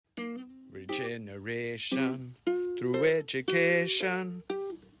Regeneration through education.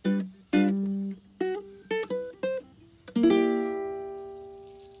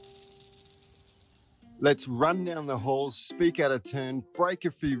 Let's run down the halls, speak out of turn, break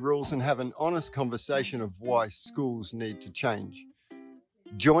a few rules, and have an honest conversation of why schools need to change.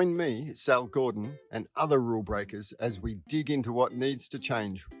 Join me, Sal Gordon, and other rule breakers as we dig into what needs to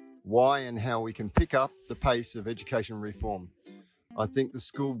change, why and how we can pick up the pace of education reform. I think the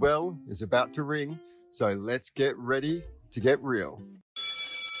school bell is about to ring, so let's get ready to get real.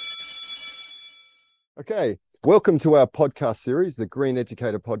 Okay, welcome to our podcast series, the Green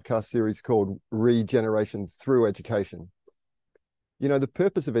Educator podcast series called Regeneration Through Education. You know, the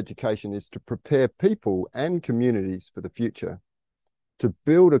purpose of education is to prepare people and communities for the future, to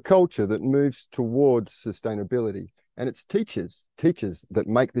build a culture that moves towards sustainability. And it's teachers that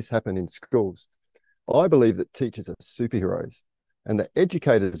make this happen in schools. I believe that teachers are superheroes, and the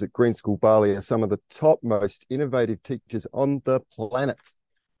educators at Green School Bali are some of the top most innovative teachers on the planet.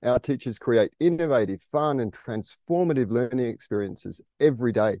 Our teachers create innovative, fun, and transformative learning experiences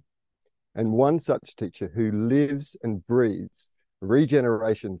every day. And one such teacher who lives and breathes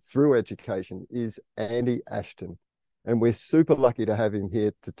regeneration through education is Andy Ashton. And we're super lucky to have him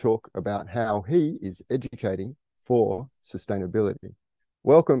here to talk about how he is educating for sustainability.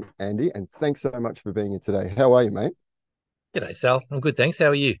 Welcome, Andy, and thanks so much for being here today. How are you, mate? G'day, Sal. I'm good, thanks. How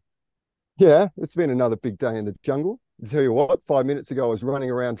are you? Yeah, it's been another big day in the jungle. I tell you what, 5 minutes ago, I was running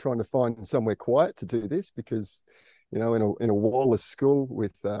around trying to find somewhere quiet to do this because, you know, in a wallless school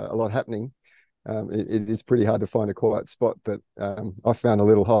with a lot happening, it is pretty hard to find a quiet spot. But I found a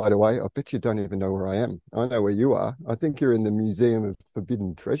little hideaway. I bet you don't even know where I am. I know where you are. I think you're in the Museum of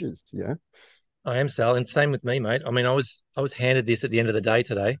Forbidden Treasures. Yeah, I am, Sal, and same with me, mate. I mean, I was handed this at the end of the day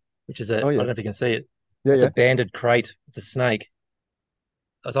today, which is I oh don't yeah, know if you can see it. yeah, It's a yeah. banded crate. It's a snake.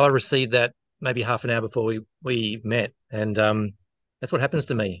 As I received that maybe half an hour before we met, and that's what happens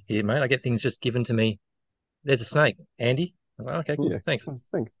to me here, mate. I get things just given to me. There's a snake, Andy. I was like, okay, cool, Yeah. thanks. Oh,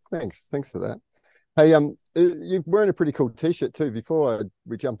 thanks for that. Hey, you're wearing a pretty cool t-shirt too. Before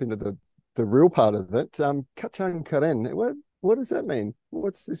we jump into the real part of it, Kacang Karen, what does that mean?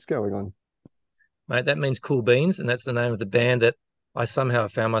 What's this going on? Mate, that means cool beans, and that's the name of the band that I somehow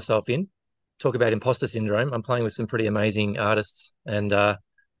found myself in. Talk about imposter syndrome. I'm playing with some pretty amazing artists, and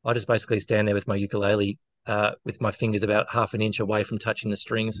I just basically stand there with my ukulele, with my fingers about half an inch away from touching the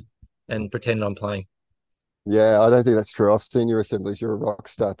strings, and pretend I'm playing. Yeah, I don't think that's true. I've seen your assemblies. You're a rock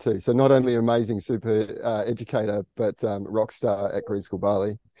star too. So not only amazing super educator, but rock star at Green School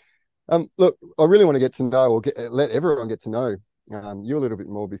Bali. Look, I really want to get to know, or let everyone get to know you a little bit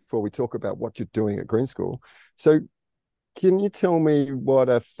more before we talk about what you're doing at Green School. So can you tell me what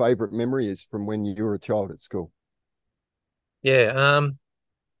a favorite memory is from when you were a child at school? Yeah,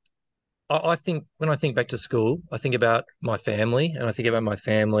 I think when I think back to school, I think about my family, and I think about my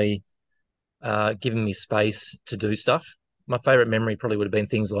family giving me space to do stuff. My favorite memory probably would have been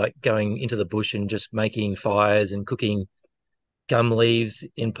things like going into the bush and just making fires and cooking gum leaves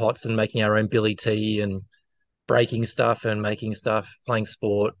in pots and making our own billy tea and breaking stuff and making stuff, playing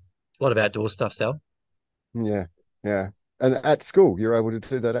sport, a lot of outdoor stuff, Sal. Yeah, yeah. And at school, you're able to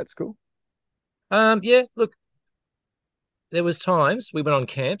do that at school? Yeah, look, there was times we went on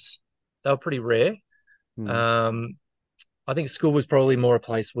camps. They were pretty rare. Hmm. Um, I think school was probably more a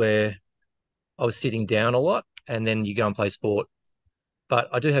place where I was sitting down a lot and then you go and play sport. But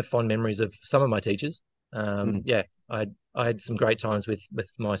I do have fond memories of some of my teachers. Hmm. Yeah, I had some great times with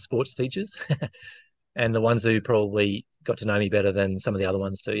my sports teachers and the ones who probably got to know me better than some of the other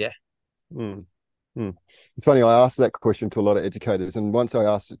ones too. Yeah. Hmm. Hmm. It's funny, I asked that question to a lot of educators, and once I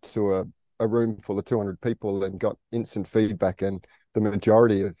asked it to a room full of 200 people and got instant feedback, and the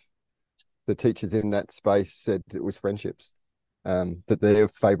majority of the teachers in that space said it was friendships, that their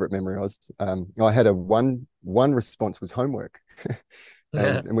favorite memory was. I had one response was homework.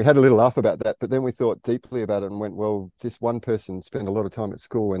 And we had a little laugh about that, but then we thought deeply about it and went, well, this one person spent a lot of time at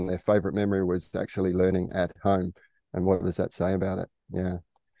school and their favorite memory was actually learning at home. And what does that say about it? Yeah.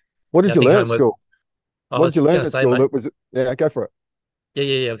 What Yeah, did I you think learn at homework. school? I What did was you learn going to at say, school mate. that was, yeah, go for it.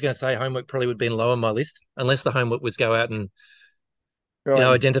 Yeah. I was going to say homework probably would have been low on my list, unless the homework was go out and Go out and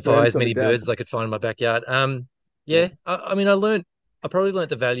identify burn as something many down. birds as I could find in my backyard. Yeah. Yeah. I mean, I probably learned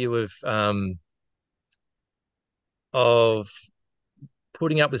the value of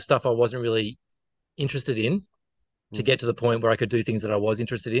putting up with stuff I wasn't really interested in to Mm. get to the point where I could do things that I was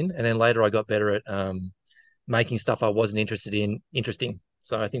interested in, and then later I got better at making stuff I wasn't interested in interesting.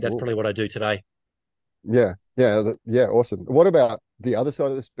 So I think that's Ooh. probably what I do today. Yeah. Yeah. Yeah. Awesome. What about the other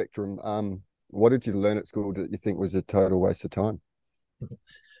side of the spectrum? What did you learn at school that you think was a total waste of time?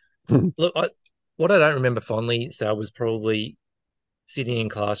 Look, what I don't remember fondly, Sal, was probably sitting in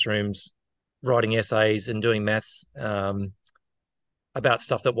classrooms, writing essays and doing maths about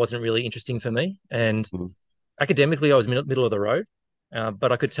stuff that wasn't really interesting for me. And Mm. academically, I was middle of the road,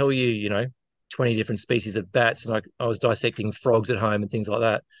 but I could tell you, 20 different species of bats, and I was dissecting frogs at home and things like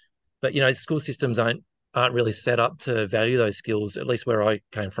that. But school systems aren't really set up to value those skills, at least where I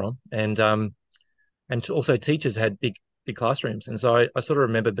came from. And also teachers had big classrooms, and so I sort of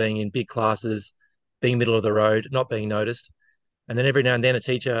remember being in big classes, being middle of the road, not being noticed, and then every now and then a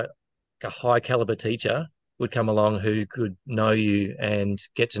teacher, a high caliber teacher, would come along who could know you and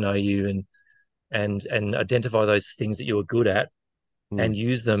get to know you and identify those things that you were good at Mm. and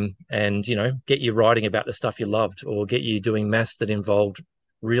use them and get you writing about the stuff you loved or get you doing maths that involved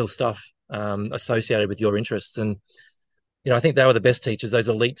real stuff associated with your interests. And I think they were the best teachers, those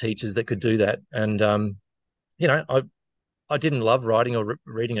elite teachers that could do that. And you know I didn't love writing or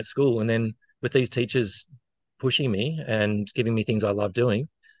reading at school, and then with these teachers pushing me and giving me things I love doing,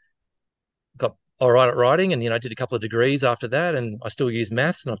 got all right at writing, and did a couple of degrees after that, and I still use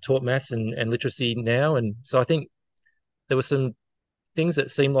maths, and I've taught maths and literacy now. And so I think there were some things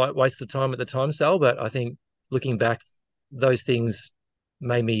that seemed like waste of time at the time, Sal, but I think looking back, those things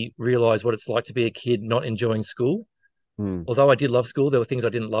made me realize what it's like to be a kid not enjoying school. Mm. Although I did love school, there were things I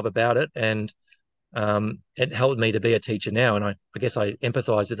didn't love about it, and it helped me to be a teacher now. And I guess I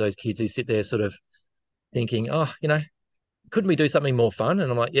empathize with those kids who sit there sort of thinking, oh, couldn't we do something more fun?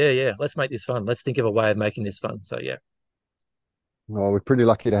 And I'm like, yeah, let's make this fun. Let's think of a way of making this fun. So yeah. Well, we're pretty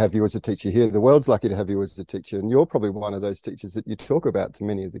lucky to have you as a teacher here. The world's lucky to have you as a teacher, and you're probably one of those teachers that you talk about to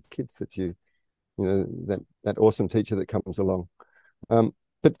many of the kids that that awesome teacher that comes along.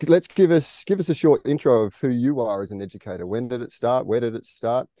 But let's give us a short intro of who you are as an educator. When did it start? Where did it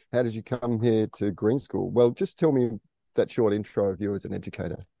start? How did you come here to Green School? Well, just tell me that short intro of you as an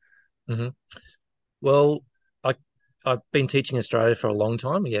educator. Mm-hmm. Well, I I've been teaching Australia for a long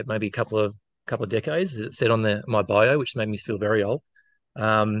time. Yeah, maybe a couple of decades, as it said on my bio, which made me feel very old.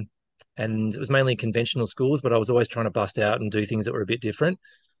 Um, and it was mainly conventional schools, but I was always trying to bust out and do things that were a bit different.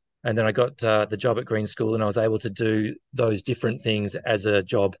 And then I got the job at Green School, and I was able to do those different things as a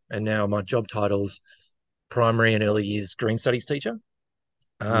job. And now my job title's primary and early years Green Studies teacher.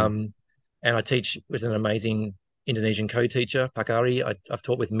 Mm. Um, and I teach with an amazing Indonesian co-teacher, Pakari. I've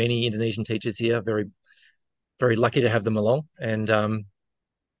taught with many Indonesian teachers here. Very, very lucky to have them along. And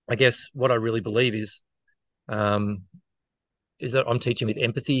I guess what I really believe um, is that I'm teaching with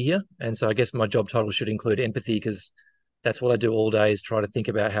empathy here. And so I guess my job title should include empathy, because that's what I do all day, is try to think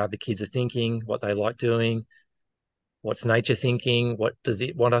about how the kids are thinking, what they like doing, what's nature thinking, what does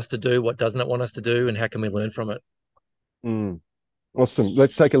it want us to do, what doesn't it want us to do, and how can we learn from it. Mm. Awesome.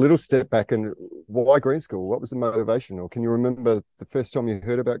 Let's take a little step back. And why Green School? What was the motivation? Or can you remember the first time you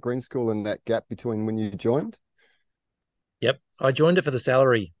heard about Green School and that gap between when you joined? Yep. I joined it for the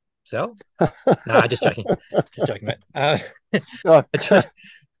salary, Sal. Nah, just joking. Just joking, mate. Oh.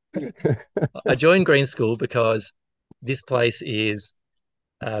 I joined Green School because this place is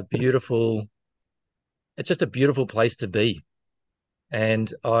beautiful. It's just a beautiful place to be.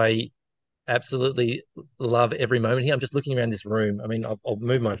 And I absolutely love every moment here. I'm just looking around this room. I mean, I'll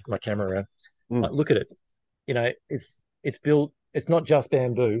move my camera around. Mm. Like, look at it. It's built. It's not just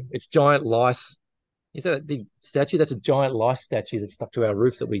bamboo. It's giant lice. Is that a big statue? That's a giant lice statue that's stuck to our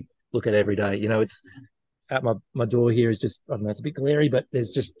roof that we look at every day. It's at my door here is just, I don't know, it's a bit glary, but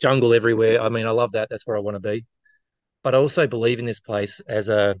there's just jungle everywhere. I mean, I love that. That's where I want to be. But I also believe in this place as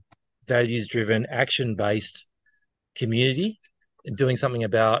a values-driven, action-based community, doing something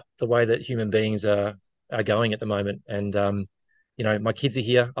about the way that human beings are going at the moment. And my kids are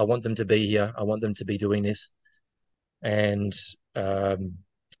here. I want them to be here. I want them to be doing this. And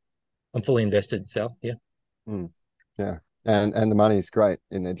I'm fully invested, Sal. Yeah. Mm. Yeah. And the money is great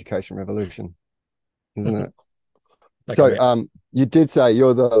in the education revolution, isn't it? No So comment. you did say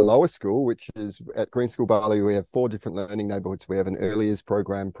you're the lower school, which is at Green School Bali. We have 4 different learning neighborhoods. We have an early years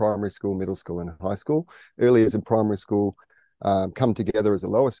program, primary school, middle school, and high school. Early years and primary school come together as a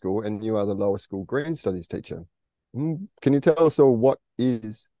lower school, and you are the lower school Green Studies teacher. Can you tell us all what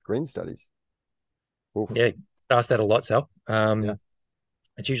is Green Studies? Oof. Yeah, ask that a lot, Sal. Yeah.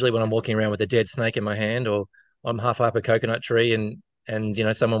 It's usually when I'm walking around with a dead snake in my hand, or I'm halfway up a coconut tree,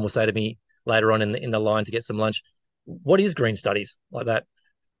 and someone will say to me later on in the line to get some lunch, "What is green studies?" Like that.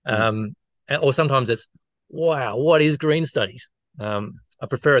 Mm. Or sometimes it's, "Wow, what is green studies?" I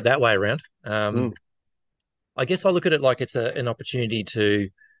prefer it that way around. Mm. I guess I look at it like it's an opportunity to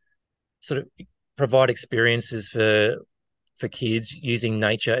sort of provide experiences for kids using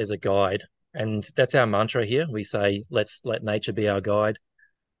nature as a guide. And that's our mantra here. We say, let's let nature be our guide.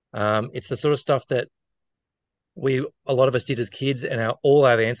 It's the sort of stuff that a lot of us did as kids, and all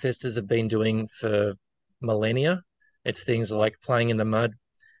our ancestors have been doing for millennia. It's things like playing in the mud,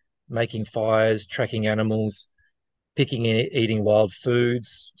 making fires, tracking animals, picking and eating wild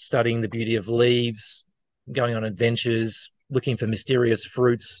foods, studying the beauty of leaves, going on adventures, looking for mysterious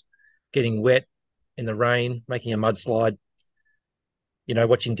fruits, getting wet in the rain, making a mudslide,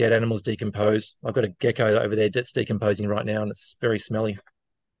 watching dead animals decompose. I've got a gecko over there that's decomposing right now, and it's very smelly.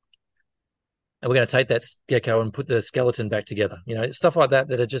 And we're going to take that gecko and put the skeleton back together. Stuff like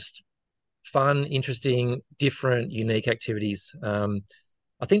that are just fun, interesting, different, unique activities.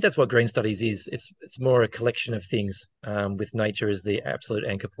 I think that's what green studies is. It's more a collection of things, with nature as the absolute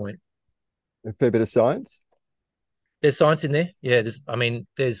anchor point. A fair bit of science. There's science in there. Yeah, there's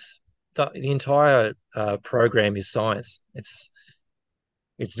the entire program is science. It's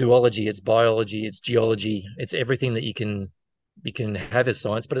zoology, it's biology, it's geology, it's everything that you can have as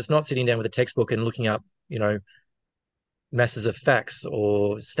science, but it's not sitting down with a textbook and looking up, masses of facts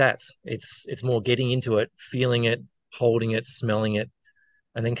or stats. It's more getting into it, feeling it, holding it, smelling it,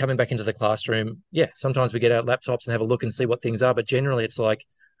 and then coming back into the classroom. Yeah, sometimes we get out laptops and have a look and see what things are, but generally it's like,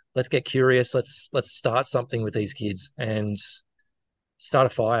 let's get curious, let's start something with these kids and start a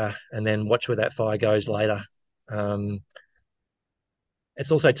fire and then watch where that fire goes later. Um,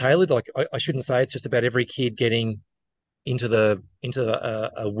 it's also tailored. Like I shouldn't say it's just about every kid getting into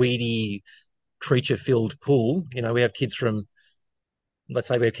a weedy creature filled pool. We have kids from, let's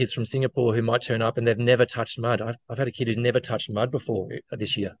say we have kids from Singapore who might turn up and they've never touched mud. I've had a kid who's never touched mud before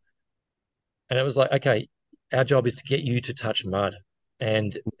this year. And it was like, okay, our job is to get you to touch mud.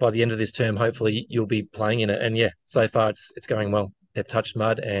 And by the end of this term, hopefully you'll be playing in it. And yeah, so far it's going well. They've touched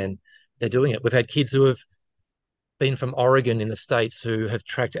mud and they're doing it. We've had kids who have been from Oregon in the States who have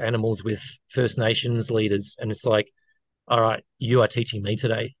tracked animals with First Nations leaders. And it's like, all right, you are teaching me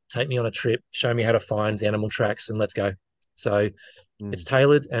today. Take me on a trip, show me how to find the animal tracks, and let's go. So it's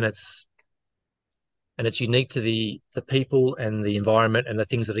tailored and it's unique to the people and the environment and the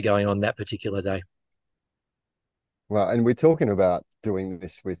things that are going on that particular day. Well, and we're talking about doing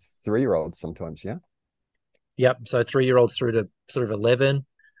this with 3-year-olds sometimes, yeah? Yep. So 3-year-olds through to sort of 11.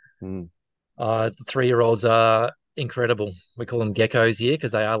 Mm. The 3-year-olds are incredible. We call them geckos here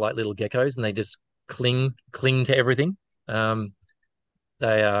because they are like little geckos and they just cling to everything.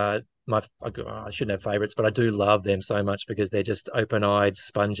 They are I shouldn't have favorites, but I do love them so much because they're just open-eyed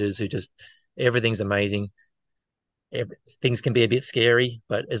sponges who just everything's amazing. Things can be a bit scary,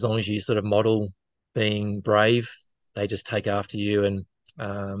 but as long as you sort of model being brave, they just take after you. And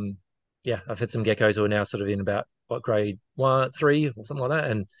yeah, I've had some geckos who are now sort of in about what grade 1, 3, or something like that,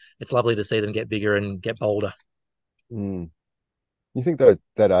 and it's lovely to see them get bigger and get bolder. Mm. You think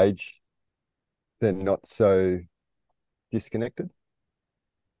that age, they're not so disconnected?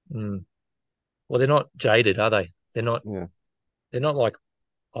 Mm. Well, they're not jaded, are they? They're not. Yeah. They're not like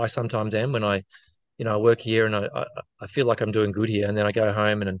I sometimes am when I work here and I feel like I'm doing good here, and then I go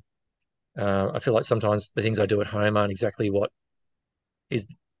home and I feel like sometimes the things I do at home aren't exactly what is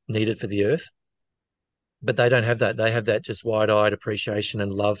needed for the earth. But they don't have that. They have that just wide-eyed appreciation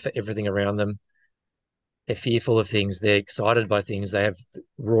and love for everything around them. They're fearful of things. They're excited by things. They have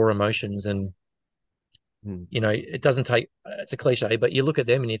raw emotions, and Mm. it doesn't take. It's a cliche, but you look at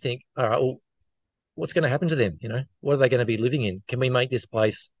them and you think, all right, well, what's going to happen to them? What are they going to be living in? Can we make this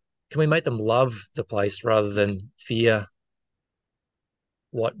place? Can we make them love the place rather than fear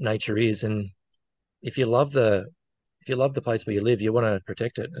what nature is? And if you love the if you love the place where you live, you want to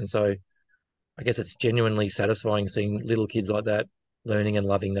protect it. And so I guess it's genuinely satisfying seeing little kids like that learning and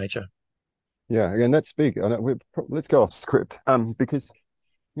loving nature. Yeah, again, that's big. I know let's go off script. Because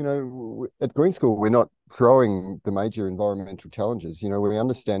at Green School, we're not throwing the major environmental challenges. We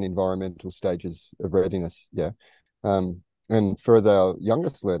understand environmental stages of readiness. Yeah. And for the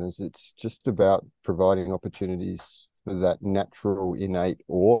youngest learners, it's just about providing opportunities for that natural, innate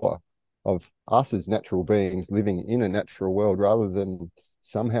awe of us as natural beings living in a natural world rather than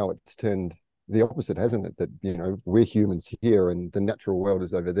somehow it's turned the opposite, hasn't it? That, we're humans here and the natural world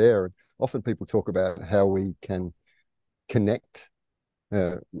is over there. And often people talk about how we can connect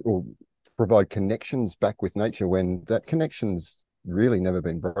or provide connections back with nature when that connection's really never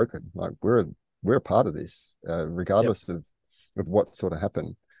been broken. Like we're a part of this, Yep. regardless of what sort of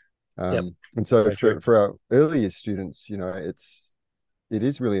happened. Yep. And so So true. for our earlier students, it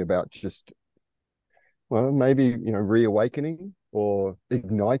is really about just, well, maybe, reawakening or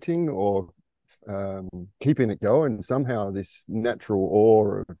igniting or keeping it going. Somehow this natural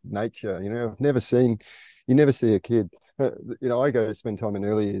awe of nature, you never see a kid. I go to spend time in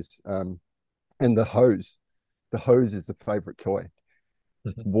early years, and the hose is the favorite toy.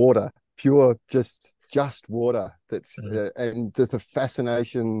 water, pure, just water. That's Mm. and just a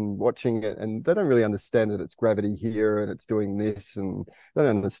fascination watching it. And they don't really understand that it's gravity here and it's doing this, and they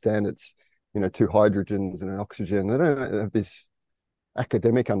don't understand it's two hydrogens and an oxygen. They don't have this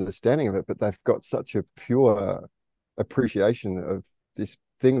academic understanding of it, but they've got such a pure appreciation of this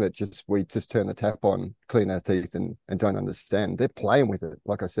thing that we just turn the tap on, clean our teeth, and don't understand. They're playing with it.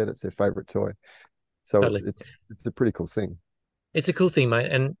 Like I said, it's their favorite toy. So Totally. it's a pretty cool thing. It's a cool thing,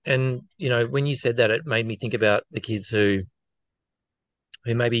 mate. And when you said that, it made me think about the kids who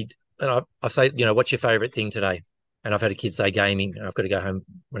maybe, and I say, what's your favorite thing today? And I've had a kid say gaming, and I've got to go home.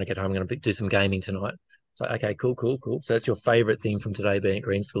 When I get home, I'm going to do some gaming tonight. It's like, okay, cool, cool, cool. So that's your favorite thing from today being at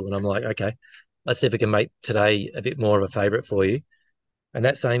Green School. And I'm like, okay, let's see if we can make today a bit more of a favorite for you. And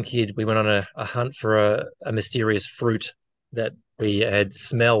that same kid, we went on a hunt for a mysterious fruit that we had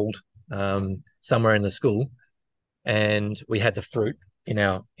smelled somewhere in the school, and we had the fruit in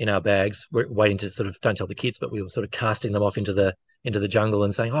our bags. We're waiting to sort of, don't tell the kids, but we were sort of casting them off into the jungle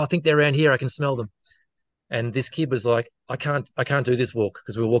and saying, "Oh, I think they're around here. I can smell them." And this kid was like, "I can't do this walk,"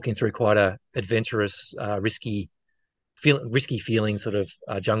 because we were walking through quite a adventurous, risky feeling sort of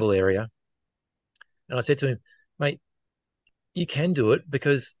jungle area. And I said to him, "Mate, you can do it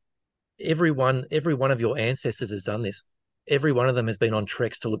because every one of your ancestors has done this. Every one of them has been on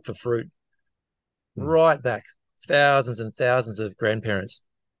treks to look for fruit, Mm. right back thousands and thousands of grandparents,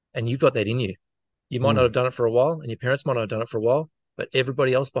 and you've got that in you. You might not Mm. have done it for a while, and your parents might not have done it for a while, but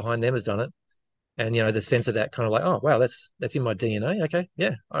everybody else behind them has done it. And the sense of that kind of like, oh wow, that's in my DNA. Okay,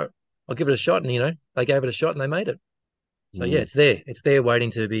 yeah, I'll give it a shot. And they gave it a shot and they made it. So yeah, Mm. it's there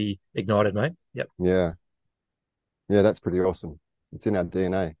waiting to be ignited, mate. Yep. Yeah, yeah, that's pretty awesome. It's in our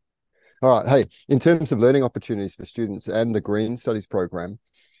DNA. All right. Hey, in terms of learning opportunities for students and the Green Studies program,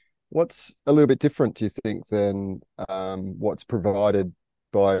 what's a little bit different, do you think, than what's provided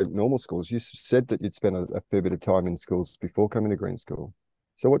by normal schools? You said that you'd spent a fair bit of time in schools before coming to Green School.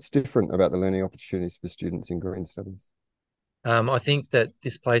 So what's different about the learning opportunities for students in Green Studies? I think that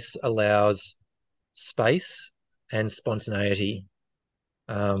this place allows space and spontaneity.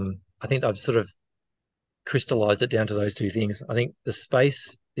 I think I've sort of crystallized it down to those two things. I think the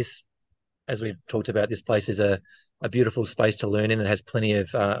space, as we've talked about, this place is a beautiful space to learn in. It has plenty of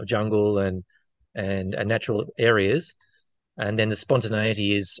jungle and natural areas. And then the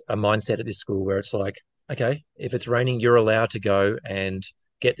spontaneity is a mindset at this school where it's like, okay, if it's raining, you're allowed to go and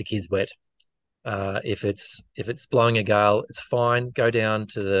get the kids wet. If it's blowing a gale, it's fine. Go down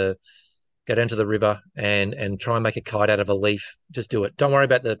to the river and try and make a kite out of a leaf. Just do it. Don't worry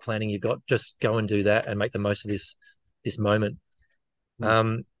about the planning you've got. Just go and do that and make the most of this moment. Mm.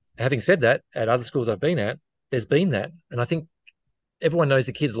 Um, Having said that, at other schools I've been at, there's been that, and I think everyone knows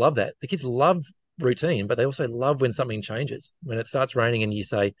the kids love that. The kids love routine, but they also love when something changes. When it starts raining and you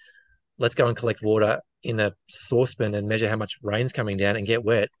say, "Let's go and collect water in a saucepan and measure how much rain's coming down and get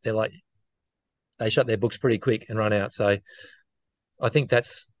wet," they shut their books pretty quick and run out. So I think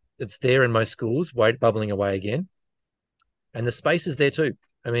it's there in most schools, bubbling away again, and the space is there too.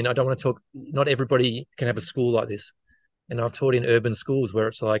 I mean, I don't want to talk. Not everybody can have a school like this, and I've taught in urban schools where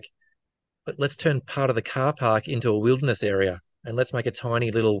it's like, let's turn part of the car park into a wilderness area, and let's make a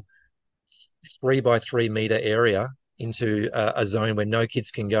tiny little 3 by 3 meter area into a zone where no kids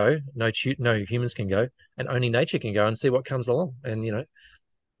can go, no humans can go, and only nature can go and see what comes along. And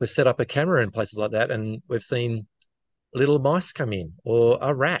we've set up a camera in places like that, and we've seen little mice come in or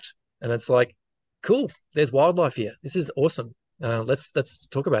a rat, and it's like, cool, there's wildlife here. This is awesome. Let's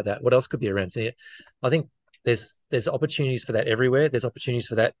talk about that. What else could be around? So, yeah, I think there's opportunities for that everywhere. There's opportunities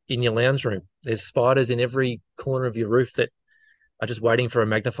for that in your lounge room. There's spiders in every corner of your roof that are just waiting for a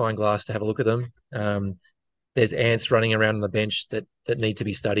magnifying glass to have a look at them. There's ants running around on the bench that need to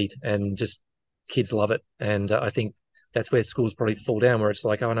be studied, and just kids love it. And I think that's where schools probably fall down, where it's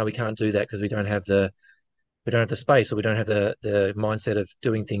like, oh no, we can't do that because we don't have the space, or we don't have the mindset of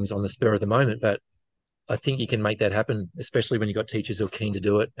doing things on the spur of the moment. But I think you can make that happen, especially when you've got teachers who are keen to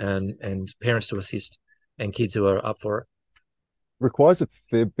do it, and parents to assist, and kids who are up for it. Requires a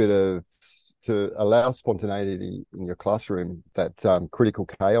fair bit of to allow spontaneity in your classroom, that critical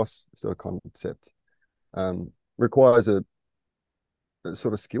chaos sort of concept requires a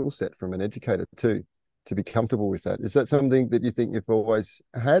sort of skill set from an educator too, to be comfortable with that. Is that something that you think you've always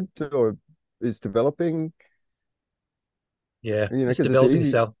had or is developing? Yeah, it's Because it's developing,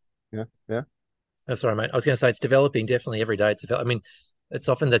 easy. Sal. Yeah, yeah. Oh, sorry, mate. I was going to say it's developing definitely every day. I mean, it's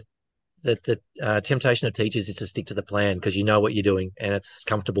often the temptation of teachers is to stick to the plan because you know what you're doing and it's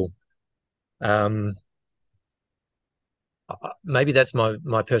comfortable. Um, Maybe that's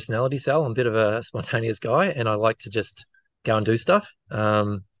my personality, Sal. I'm a bit of a spontaneous guy, and I like to just go and do stuff.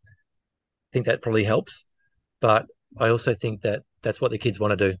 I think that probably helps. But I also think that that's what the kids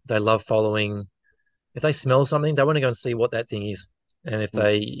want to do. They love following. If they smell something, they want to go and see what that thing is. And if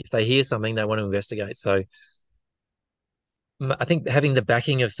they hear something, they want to investigate. So I think having the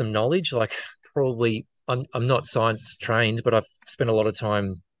backing of some knowledge, like probably I'm not science trained, but I've spent a lot of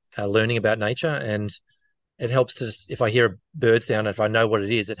time learning about nature, and it helps to if I hear a bird sound, if I know what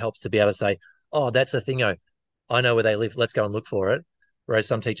it is, it helps to be able to say, "Oh, that's a thingo. I know where they live. Let's go and look for it." Whereas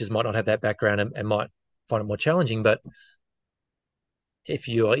some teachers might not have that background and might find it more challenging. But if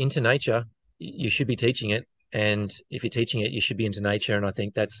you're into nature, you should be teaching it, and if you're teaching it, you should be into nature. And I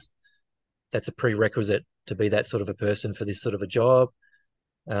think that's a prerequisite to be that sort of a person for this sort of a job,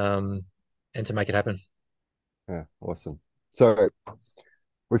 and to make it happen. Yeah, awesome. So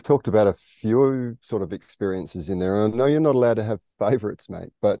we've talked about a few sort of experiences in there. And I know you're not allowed to have favorites, mate,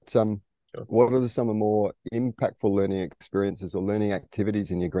 but Sure. what are some of the more impactful learning experiences or learning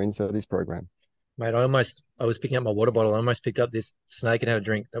activities in your green studies program? Mate, I was picking up my water bottle. I almost picked up this snake and had a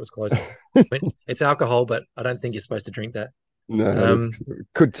drink. That was close. It's alcohol, but I don't think you're supposed to drink that. No,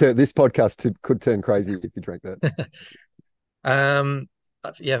 this podcast could turn crazy if you drank that. Um,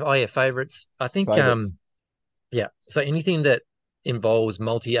 yeah. Oh, yeah. Favorites. I think. Favorites. Yeah. So anything that involves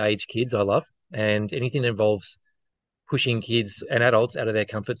multi-age kids, I love, and anything that involves pushing kids and adults out of their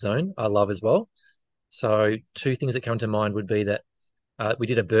comfort zone, I love as well. So two things that come to mind would be that we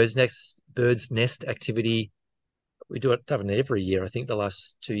did a bird's nest activity. We do it every year. I think the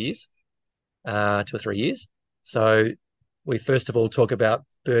last 2 years, 2 or 3 years. So we first of all talk about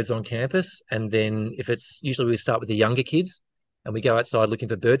birds on campus, and then if it's usually we start with the younger kids, and we go outside looking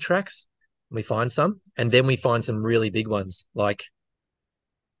for bird tracks, and we find some, and then we find some really big ones, like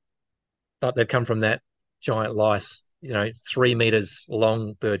they've come from that giant lice, 3 meters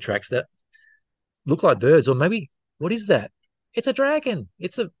long bird tracks that look like birds, or maybe what is that? It's a dragon.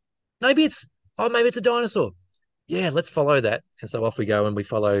 Maybe it's maybe it's a dinosaur. Yeah, let's follow that. And so off we go, and we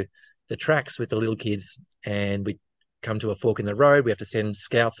follow the tracks with the little kids, and we come to a fork in the road. We have to send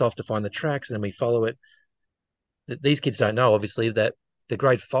scouts off to find the tracks, and then we follow it. These kids don't know, obviously, that the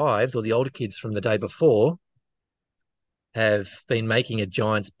grade fives or the older kids from the day before have been making a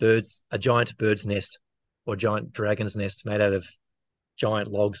giant bird's nest or giant dragon's nest made out of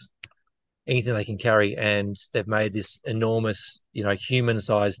giant logs, anything they can carry, and they've made this enormous,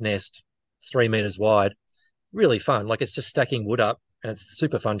 human-sized nest, 3 meters wide. Really fun. Like it's just stacking wood up, and it's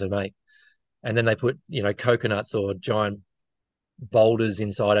super fun to make. And then they put, coconuts or giant boulders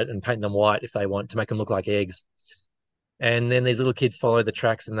inside it and paint them white if they want to make them look like eggs. And then these little kids follow the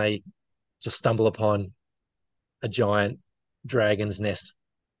tracks, and they just stumble upon a giant dragon's nest.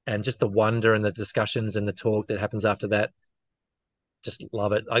 And just the wonder and the discussions and the talk that happens after that, just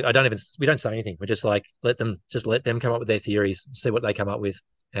love it. We don't say anything. We're just like, let them come up with their theories, see what they come up with.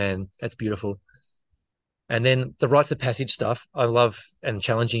 And that's beautiful. And then the rites of passage stuff, I love, and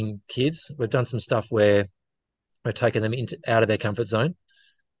challenging kids. We've done some stuff where we're taking them out of their comfort zone.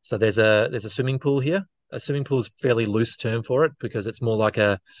 So there's a swimming pool here. A swimming pool is a fairly loose term for it because it's more like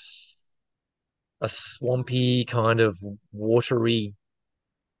a swampy kind of watery,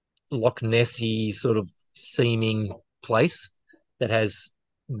 Loch Nessy sort of seeming place that has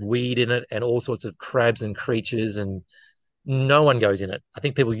weed in it and all sorts of crabs and creatures, and no one goes in it. I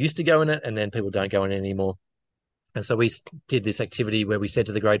think people used to go in it, and then people don't go in it anymore. And so we did this activity where we said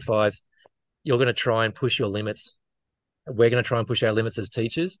to the grade fives, you're going to try and push your limits. We're going to try and push our limits as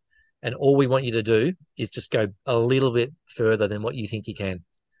teachers. And all we want you to do is just go a little bit further than what you think you can.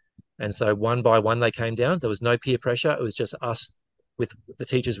 And so one by one, they came down. There was no peer pressure. It was just us with the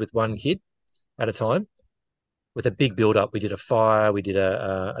teachers with one kid at a time with a big build up. We did a fire. We did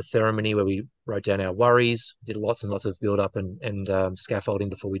a ceremony where we wrote down our worries, did lots and lots of build up and scaffolding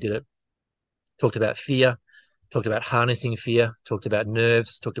before we did it. Talked about fear, talked about harnessing fear, talked about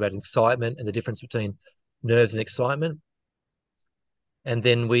nerves, talked about excitement and the difference between nerves and excitement. And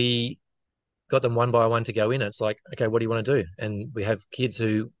then we got them one by one to go in. It's like, okay, what do you want to do? And we have kids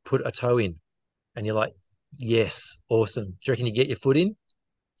who put a toe in, and you're like, yes, awesome. Do you reckon you get your foot in?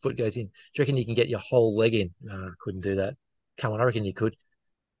 Foot goes in. Do you reckon you can get your whole leg in? Couldn't do that. Come on, I reckon you could.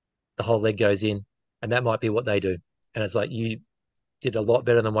 The whole leg goes in, and that might be what they do. And it's like, you did a lot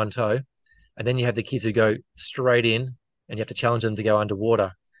better than one toe. And then you have the kids who go straight in, and you have to challenge them to go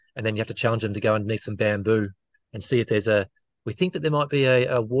underwater. And then you have to challenge them to go underneath some bamboo and see if we think that there might be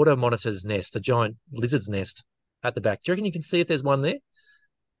a water monitor's nest, a giant lizard's nest at the back. Do you reckon you can see if there's one there?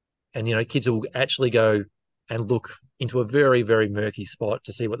 And, kids will actually go and look into a very, very murky spot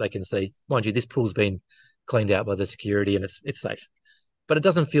to see what they can see. Mind you, this pool's been cleaned out by the security, and it's safe. But it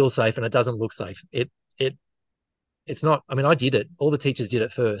doesn't feel safe, and it doesn't look safe. It it's not, I mean, I did it. All the teachers did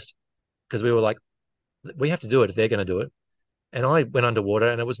it first because we were like, we have to do it if they're going to do it. And I went underwater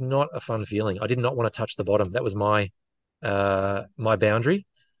and it was not a fun feeling. I did not want to touch the bottom. That was my boundary.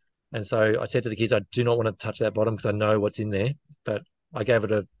 And so I said to the kids, I do not want to touch that bottom because I know what's in there. But I gave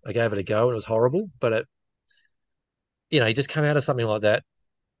it a go and it was horrible. But you just come out of something like that.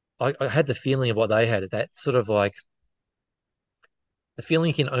 I had the feeling of what they had. That sort of like the feeling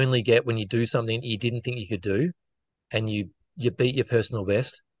you can only get when you do something you didn't think you could do, and you beat your personal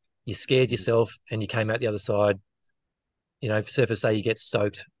best. You scared yourself and you came out the other side. Surfers say you get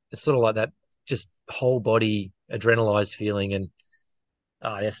stoked. It's sort of like that, just whole body adrenalized feeling, and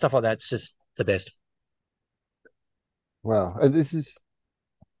yeah, stuff like that's just the best. Wow. And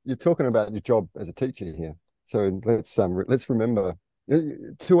you're talking about your job as a teacher here. So let's remember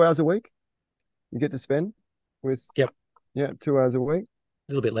 2 hours a week you get to spend with. Yep. Yeah, 2 hours a week.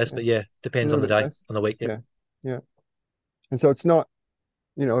 A little bit less, Yeah. but yeah, depends on the day, on the week. Yep. Yeah. Yeah. And so it's not,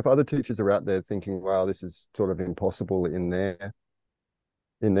 if other teachers are out there thinking, wow, this is sort of impossible in their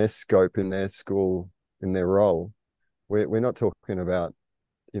scope, in their school, in their role, we're not talking about,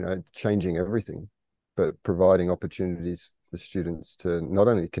 changing everything, but providing opportunities for students to not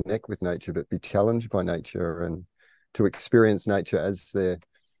only connect with nature, but be challenged by nature and to experience nature as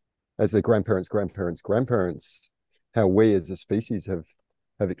their grandparents, how we as a species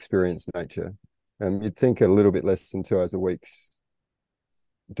have experienced nature. You'd think a little bit less than 2 hours a week's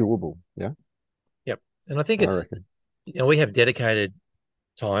doable. Yeah. Yep. And I think I reckon. we have dedicated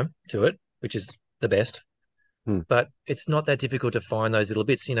time to it, which is the best. But it's not that difficult to find those little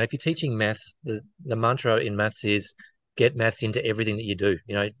bits. If you're teaching maths, the mantra in maths is get maths into everything that you do.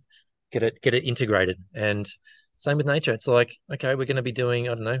 Get it integrated. And same with nature. It's like, okay, we're going to be doing,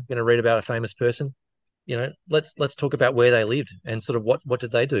 I don't know, going to read about a famous person. Let's talk about where they lived and sort of what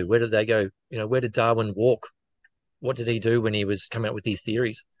did they do? Where did they go? Where did Darwin walk? What did he do when he was coming out with these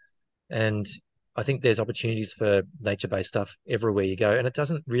theories? And I think there's opportunities for nature-based stuff everywhere you go. And it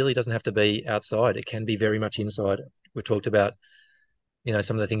doesn't have to be outside. It can be very much inside. We talked about,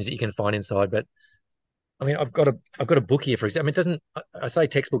 some of the things that you can find inside. But I mean, I've got a book here, for example. I mean, it doesn't, I say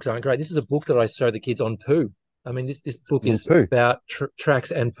textbooks aren't great. This is a book that I show the kids on poo. I mean, this book is about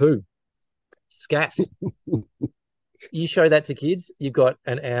tracks and poo. Scats. You show that to kids, you've got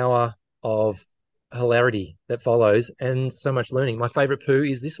an hour of hilarity that follows and so much learning. My favorite poo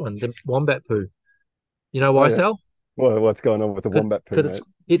is this one, the wombat poo. You know why, Oh, yeah. Sal? Well, what's going on with the wombat poo, Because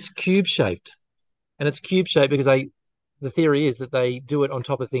it's cube shaped, and it's cube shaped because the theory is that they do it on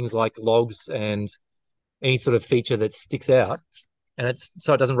top of things like logs and any sort of feature that sticks out, and it's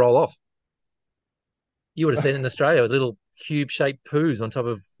so it doesn't roll off. You would have seen it in Australia with little cube shaped poos on top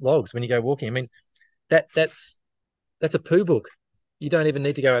of logs when you go walking. I mean, that's a poo book. You don't even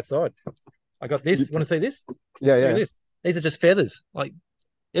need to go outside. I got this. You want to see this? Yeah, Look yeah. at this. These are just feathers. Like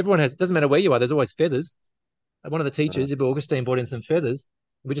everyone has. Doesn't matter where you are. There's always feathers. One of the teachers, Augustine, brought in some feathers.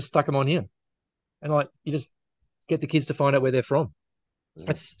 We just stuck them on here, and like you just get the kids to find out where they're from.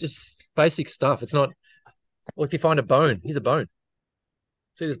 It's just basic stuff. It's not. Well, if you find a bone, here's a bone.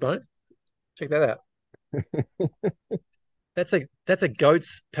 See this bone? Check that out. That's a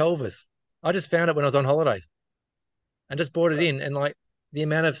goat's pelvis. I just found it when I was on holidays, and just brought it in. And like the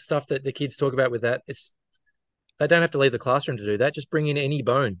amount of stuff that the kids talk about with that, they don't have to leave the classroom to do that. Just bring in any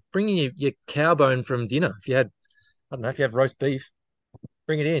bone. Bring in your cow bone from dinner. If you have roast beef,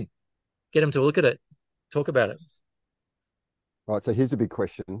 bring it in. Get them to look at it, talk about it. Right. So here's a big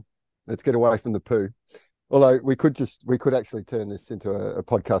question. Let's get away from the poo. Although we could actually turn this into a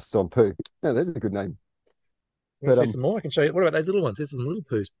podcast on poo. Yeah, that's a good name. Let's see some more. I can show you. What about those little ones? There's some little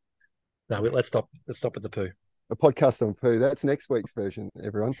poos. No, let's stop. Let's stop with the poo. A podcast on poo. That's next week's version,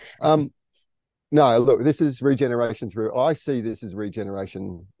 everyone. No, look, this is regeneration through. I see this as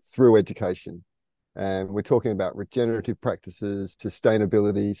regeneration through education. And we're talking about regenerative practices,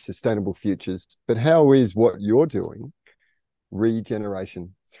 sustainability, sustainable futures. But how is what you're doing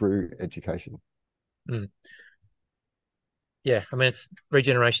regeneration through education? Yeah, I mean, it's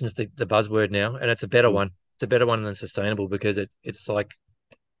regeneration's the buzzword now, and it's a better one. It's a better one than sustainable because it's like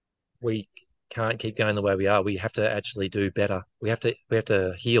we can't keep going the way we are. We have to actually do better. We have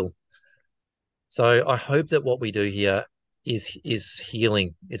to heal. So I hope that what we do here is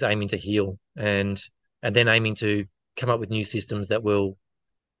healing, is aiming to heal, and then aiming to come up with new systems that will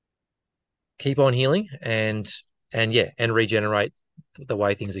keep on healing and regenerate the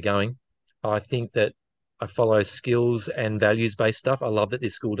way things are going. I think that I follow skills and values-based stuff. I love that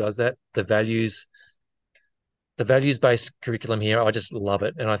this school does that. The values-based curriculum here, I just love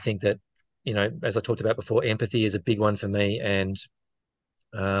it. And I think that, as I talked about before, empathy is a big one for me. And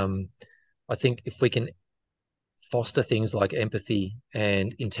I think if we can foster things like empathy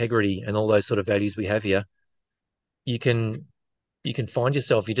and integrity and all those sort of values we have here, you can find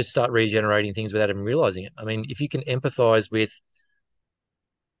yourself, you just start regenerating things without even realizing it. I mean, if you can empathize with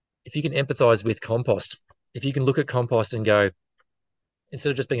compost, if you can look at compost and go,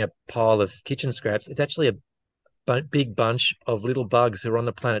 instead of just being a pile of kitchen scraps, it's actually a big bunch of little bugs who are on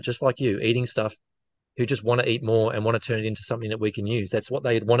the planet just like you, eating stuff, who just want to eat more and want to turn it into something that we can use. That's what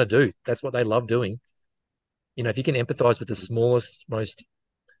they want to do. That's what they love doing. You know, if you can empathize with the smallest, most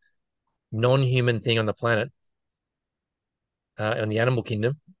non-human thing on the planet, in the animal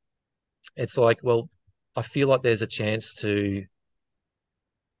kingdom, it's like, well, I feel like there's a chance to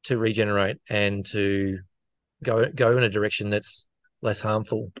regenerate and to go in a direction that's less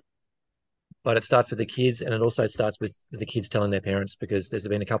harmful. But it starts with the kids, and it also starts with the kids telling their parents, because there's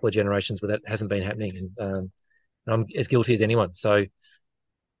been a couple of generations where that hasn't been happening, and I'm as guilty as anyone. So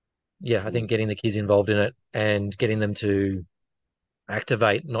yeah, I think getting the kids involved in it and getting them to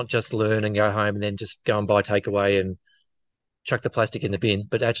activate, not just learn and go home and then just go and buy takeaway and chuck the plastic in the bin,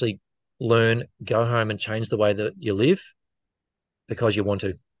 but actually learn, go home and change the way that you live because you want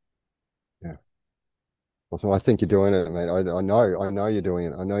to. Yeah. Awesome. I think you're doing it, mate. I know you're doing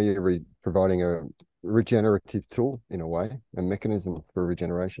it. I know you're providing a regenerative tool in a way, a mechanism for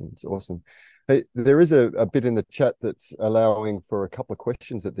regeneration. It's awesome. Hey, there is a bit in the chat that's allowing for a couple of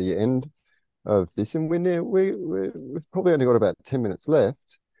questions at the end of this, and we've probably only got about 10 minutes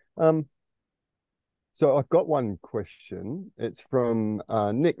left. So I've got one question. It's from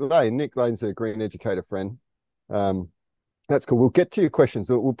Nick Lane. Nick Lane's a Green Educator friend. That's cool. We'll get to your questions.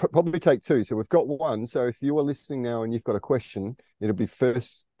 We'll probably take two. So we've got one. So if you are listening now and you've got a question, it'll be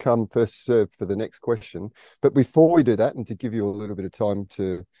first come, first served for the next question. But before we do that, and to give you a little bit of time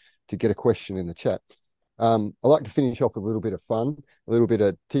to get a question in the chat, I like to finish off with a little bit of fun, a little bit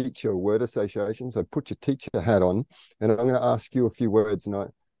of teacher word association. So put your teacher hat on, and I'm going to ask you a few words. And I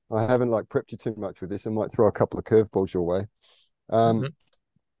haven't prepped you too much with this. I might throw a couple of curveballs your way.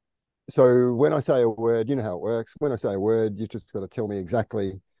 So when I say a word, you know how it works. When I say a word, you've just got to tell me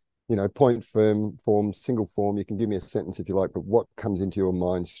exactly, point, form, single form. You can give me a sentence if you like, but what comes into your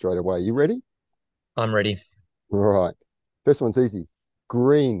mind straight away? You ready? I'm ready. All right. First one's easy.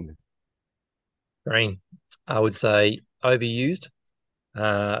 Green. Green. I would say overused.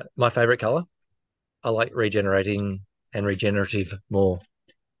 My favorite color. I like regenerating and regenerative more.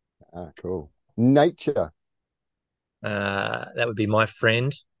 Cool. Nature. That would be my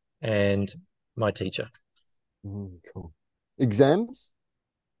friend and my teacher. Cool. Exams.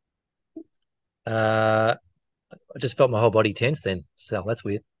 I just felt my whole body tense then. So that's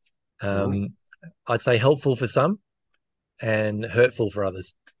weird. I'd say helpful for some and hurtful for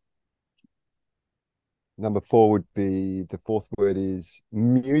others. Number 4 would be, the fourth word is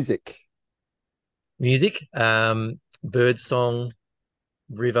music. Music, bird song,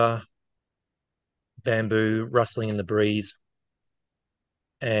 river, bamboo rustling in the breeze,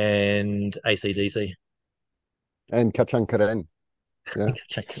 and AC/DC. And Kachang Karen. Yeah.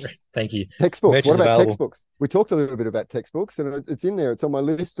 Thank you. Textbooks. Merch what is about available. textbooks? We talked a little bit about textbooks, and it's in there. It's on my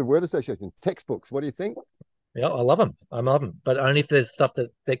list of word association. Textbooks. What do you think? Yeah, I love them. I love them, but only if there's stuff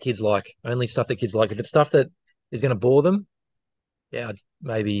that kids like. Only stuff that kids like. If it's stuff that is going to bore them, yeah, I'd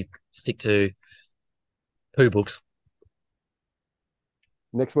maybe stick to poo books.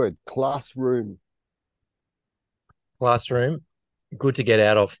 Next word, classroom. Classroom, good to get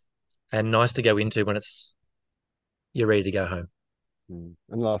out of, and nice to go into when you're ready to go home. And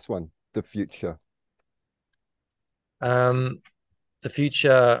last one, the future. The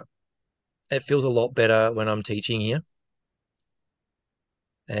future, it feels a lot better when I'm teaching here,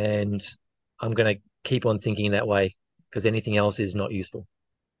 and I'm going to keep on thinking that way because anything else is not useful.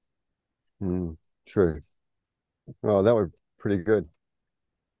 True. Oh, that was pretty good.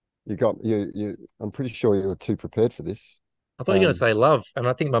 You got you. I'm pretty sure you were too prepared for this. I thought you were going to say love, and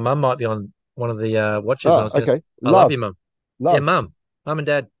I think my mum might be on one of the watches. Oh, okay. Say, I love you, mum. Love. Yeah, mum and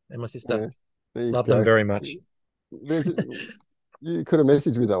dad and my sister. Yeah, there you love go. them very much. You could have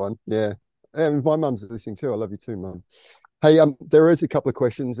messaged me that one. Yeah. And my mum's listening too. I love you too, mum. Hey, there is a couple of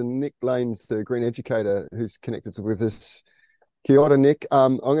questions, and Nick Lane's the Green Educator who's connected with us. Kia ora, Nick.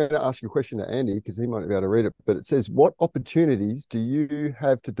 I'm going to ask you a question to Andy because he might be able to read it, but it says, what opportunities do you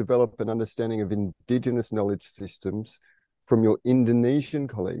have to develop an understanding of Indigenous knowledge systems from your Indonesian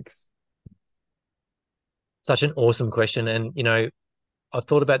colleagues? Such an awesome question. And, I've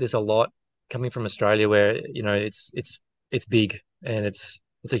thought about this a lot coming from Australia where, it's big and it's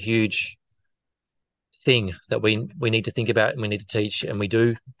a huge thing that we need to think about and we need to teach, and we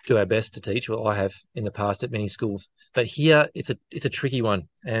do our best to teach. Well, I have in the past at many schools, but here it's a tricky one,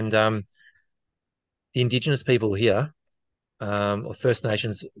 and the Indigenous people here, or First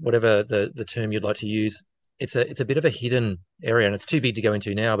Nations, whatever the term you'd like to use, it's a bit of a hidden area, and it's too big to go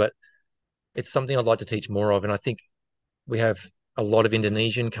into now, but it's something I'd like to teach more of. And I think we have a lot of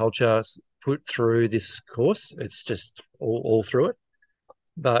Indonesian culture put through this course. It's just all through it.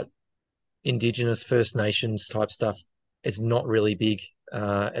 But Indigenous First Nations type stuff is not really big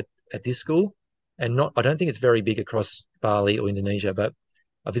at this school. And not I don't think it's very big across Bali or Indonesia, but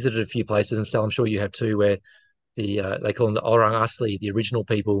I visited a few places, and so I'm sure you have too, where they call them the Orang Asli, the original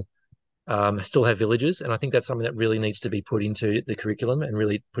people, still have villages. And I think that's something that really needs to be put into the curriculum and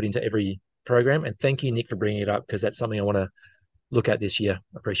really put into every program. And thank you, Nick, for bringing it up, because that's something I want to look at this year.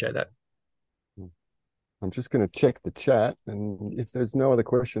 I appreciate that. I'm just going to check the chat, and if there's no other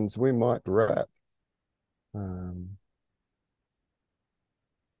questions, we might wrap.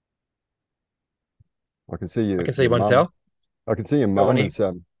 I can see you. I can see one, Sal. I can see your mum is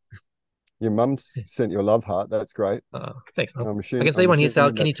your mum's sent you a love heart. That's great. Thanks, Mum. I can I'm see one here,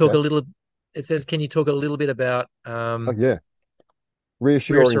 Sal. Can you talk chat. a little? It says, can you talk a little bit about oh yeah,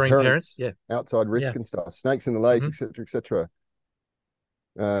 reassuring parents yeah, outside risk and stuff, snakes in the lake, etc., etc.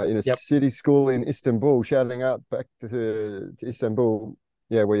 In a Yep. city school in Istanbul, shouting out back to Istanbul,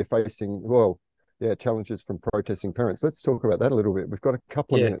 where you're facing, challenges from protesting parents. Let's talk about that a little bit. We've got a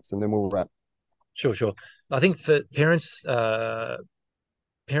couple of minutes and then we'll wrap. Sure. I think for parents,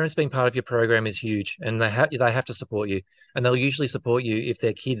 parents being part of your program is huge, and they have to support you, and they'll usually support you if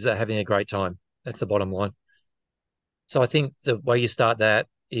their kids are having a great time. That's the bottom line. So I think the way you start that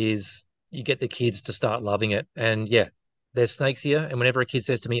is you get the kids to start loving it. And yeah, there's snakes here. And whenever a kid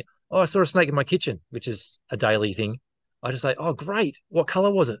says to me, "Oh, I saw a snake in my kitchen," which is a daily thing, I just say, "Oh, great. What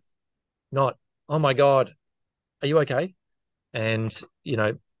color was it?" Not, "Oh my God, are you okay?" And,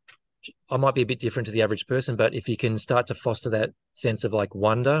 I might be a bit different to the average person, but if you can start to foster that sense of like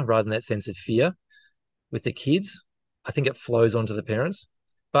wonder rather than that sense of fear with the kids, I think it flows onto the parents.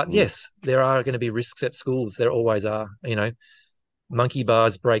 But yes, there are going to be risks at schools. There always are. Monkey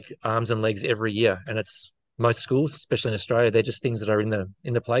bars break arms and legs every year, and it's most schools, especially in Australia, they're just things that are in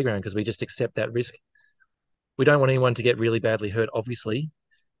the playground because we just accept that risk. We don't want anyone to get really badly hurt, obviously,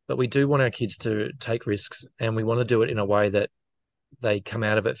 but we do want our kids to take risks, and we want to do it in a way that they come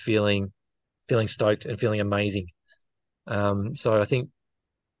out of it feeling stoked and feeling amazing. So I think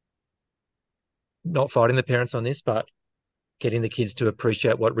not fighting the parents on this, but getting the kids to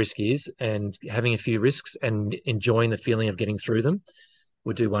appreciate what risk is and having a few risks and enjoying the feeling of getting through them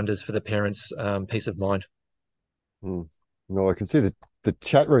would do wonders for the parents' peace of mind. No, I can see the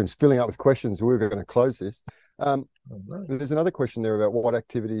chat room's filling up with questions. We're going to close this. There's another question there about what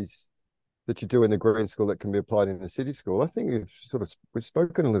activities that you do in the green school that can be applied in a city school. I think we've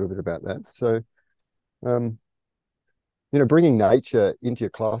spoken a little bit about that. So, bringing nature into your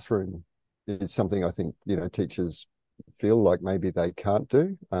classroom is something I think, teachers feel like maybe they can't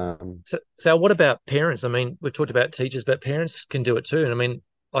do. So what about parents? I mean, we've talked about teachers, but parents can do it too. And I mean,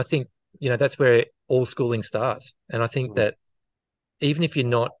 I think, that's where all schooling starts. And I think that even if you're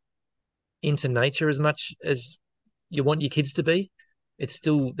not into nature as much as you want your kids to be,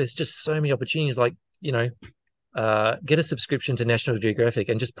 there's just so many opportunities. Like, get a subscription to National Geographic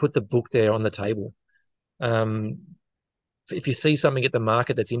and just put the book there on the table. If you see something at the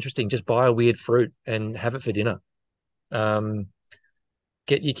market that's interesting, just buy a weird fruit and have it for dinner.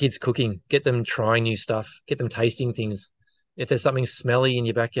 Get your kids cooking, get them trying new stuff, get them tasting things. If there's something smelly in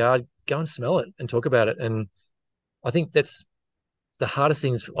your backyard, go and smell it and talk about it. And I think that's the hardest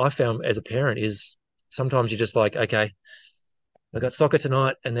things I found as a parent is sometimes you're just like, okay, I've got soccer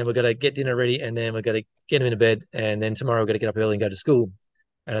tonight, and then we're going to get dinner ready, and then we're going to get them into bed, and then tomorrow we're going to get up early and go to school.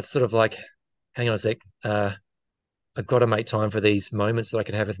 And it's sort of like, hang on a sec, I've got to make time for these moments that I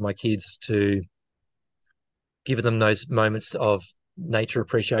can have with my kids to give them those moments of nature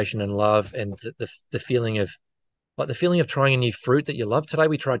appreciation and love, and the feeling of trying a new fruit that you love. Today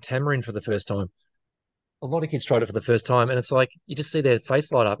we tried tamarind for the first time. A lot of kids tried it for the first time, and it's like you just see their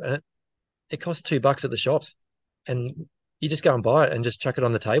face light up, and it costs $2 at the shops, and you just go and buy it and just chuck it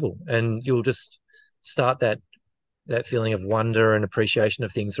on the table, and you'll just start that feeling of wonder and appreciation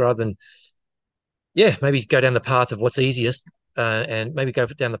of things rather than, maybe go down the path of what's easiest, and maybe go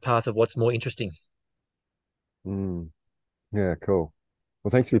down the path of what's more interesting. Yeah, cool.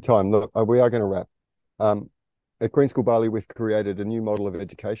 Well, thanks for your time. Look, we are going to wrap. At Green School Bali, we've created a new model of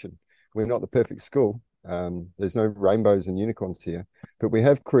education. We're not the perfect school. There's no rainbows and unicorns here, but we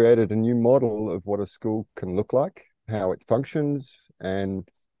have created a new model of what a school can look like, how it functions, and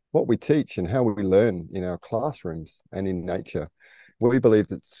what we teach and how we learn in our classrooms and in nature. We believe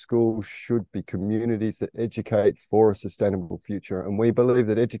that schools should be communities that educate for a sustainable future. And we believe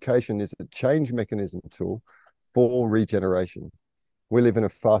that education is a change mechanism tool for regeneration. We live in a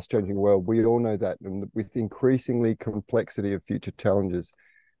fast-changing world. We all know that, and with increasingly complexity of future challenges.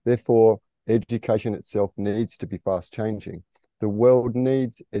 Therefore, education itself needs to be fast-changing. The world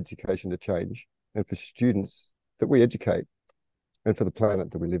needs education to change, and for students that we educate, and for the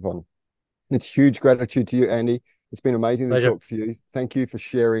planet that we live on. It's huge gratitude to you, Andy. It's been amazing to Pleasure. talk to you. Thank you for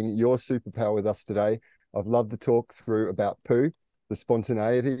sharing your superpower with us today. I've loved the talk through about poo, the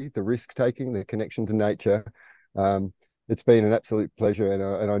spontaneity, the risk-taking, the connection to nature. It's been an absolute pleasure,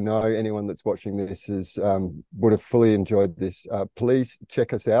 and I know anyone that's watching this would have fully enjoyed this. Please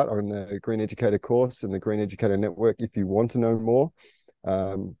check us out on the Green Educator course and the Green Educator Network if you want to know more.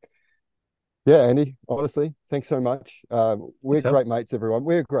 Yeah, Andy, honestly, thanks so much. We're great mates, everyone.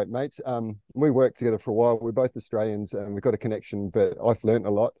 We're great mates. We worked together for a while. We're both Australians and we've got a connection, but I've learned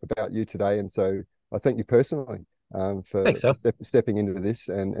a lot about you today. And so I thank you personally for stepping into this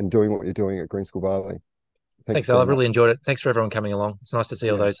and doing what you're doing at Green School Barley. Thanks, Al. I've really enjoyed it. Thanks for everyone coming along. It's nice to see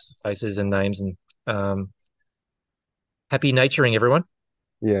all those faces and names, and happy naturing, everyone.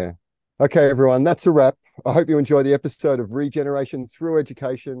 Yeah. Okay, everyone, that's a wrap. I hope you enjoy the episode of Regeneration Through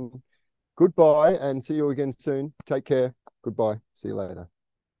Education. Goodbye and see you again soon. Take care. Goodbye. See you later.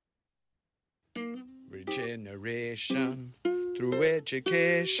 Regeneration through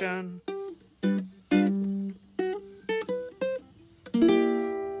education.